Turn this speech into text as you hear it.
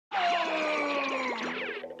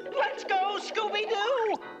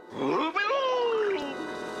Hello?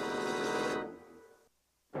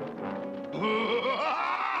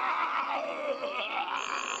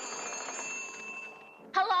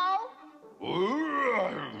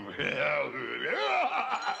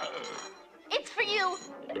 It's for you.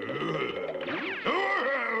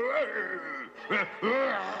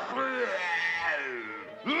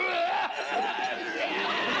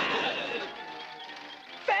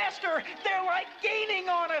 Faster! They're like gaining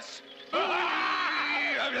on us!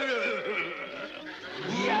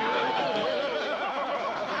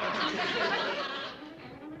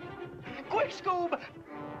 Quick, Scoob!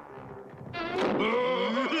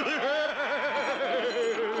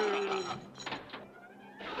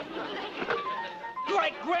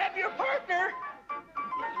 Like, grab your partner!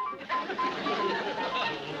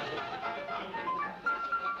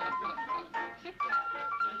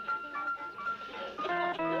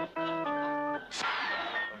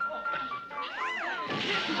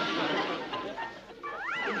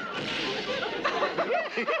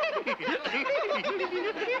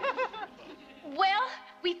 Well,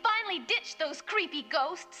 we finally ditched those creepy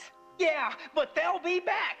ghosts. Yeah, but they'll be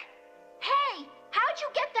back. Hey, how'd you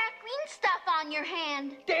get that green stuff on your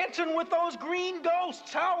hand? Dancing with those green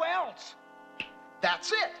ghosts, how else?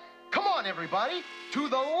 That's it. Come on, everybody, to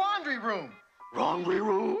the laundry room. Laundry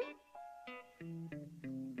room?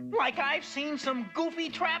 Like I've seen some goofy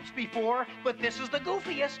traps before, but this is the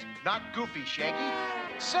goofiest. Not goofy, Shaggy.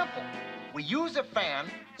 Simple. We use a fan,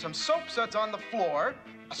 some soap suds on the floor,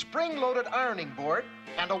 a spring-loaded ironing board,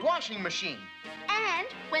 and a washing machine. And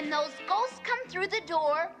when those ghosts come through the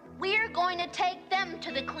door, we're going to take them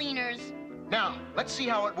to the cleaners. Now, let's see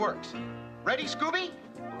how it works. Ready, Scooby?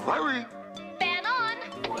 Hurry! Fan on!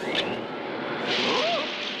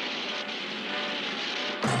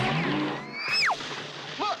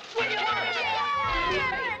 Look!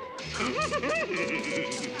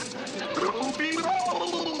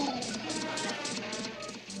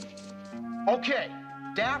 Okay,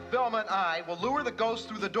 Daff, Velma, and I will lure the ghost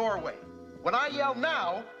through the doorway. When I yell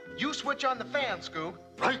now, you switch on the fan, Scoob.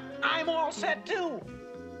 Right. I'm all set, too.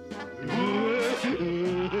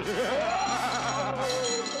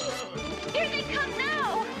 Here they come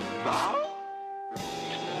now! Now?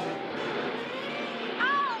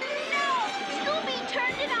 Oh, no! Scooby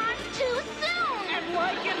turned it on too soon! And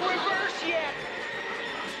like in reverse yet.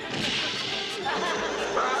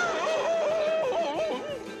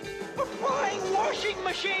 A flying washing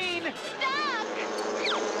machine! Duck!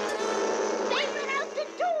 They went out the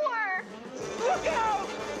door! Look out!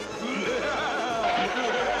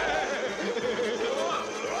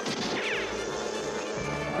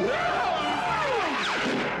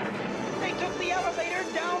 They took the elevator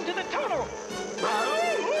down to the tunnel.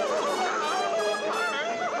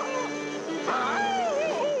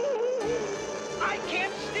 I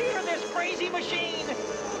can't steer this crazy machine.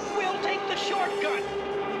 We'll take the shortcut.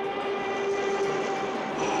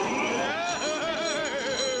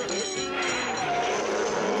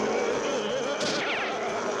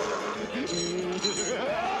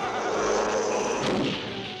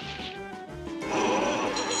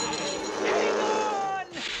 Hang on!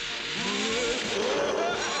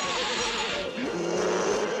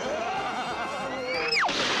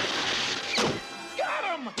 Got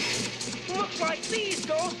him! Looks like these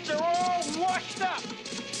ghosts are all washed up.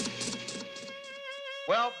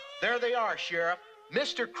 Well, there they are, Sheriff.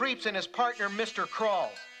 Mr. Creeps and his partner, Mr.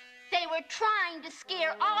 Crawls. They were trying to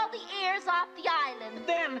scare all the heirs off the island.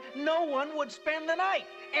 Then no one would spend the night,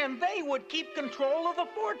 and they would keep control of the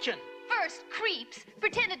fortune. First, Creeps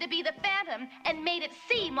pretended to be the Phantom and made it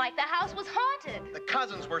seem like the house was haunted. The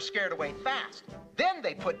cousins were scared away fast. Then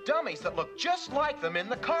they put dummies that looked just like them in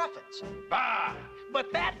the coffins. Bah!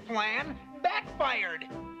 But that plan backfired.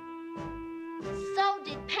 So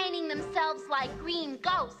did painting themselves like green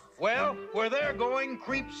ghosts. Well, where they're going,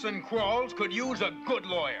 Creeps and Crawls could use a good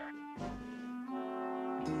lawyer.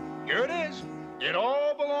 Here it is. It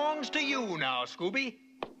all belongs to you now, Scooby.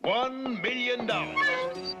 $1 million.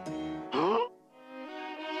 Huh?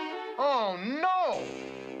 Oh, no!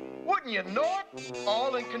 Wouldn't you know it?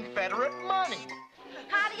 All in Confederate money.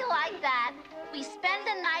 How do you like that? We spend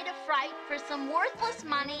a night of fright for some worthless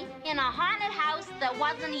money in a haunted house that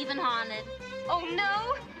wasn't even haunted. Oh,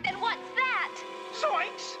 no? Then what's that?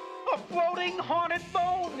 Zoinks! A floating haunted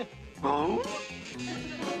bone! Bone?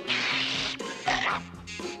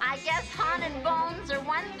 I guess haunted bones are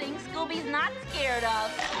one thing Scooby's not scared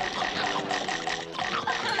of.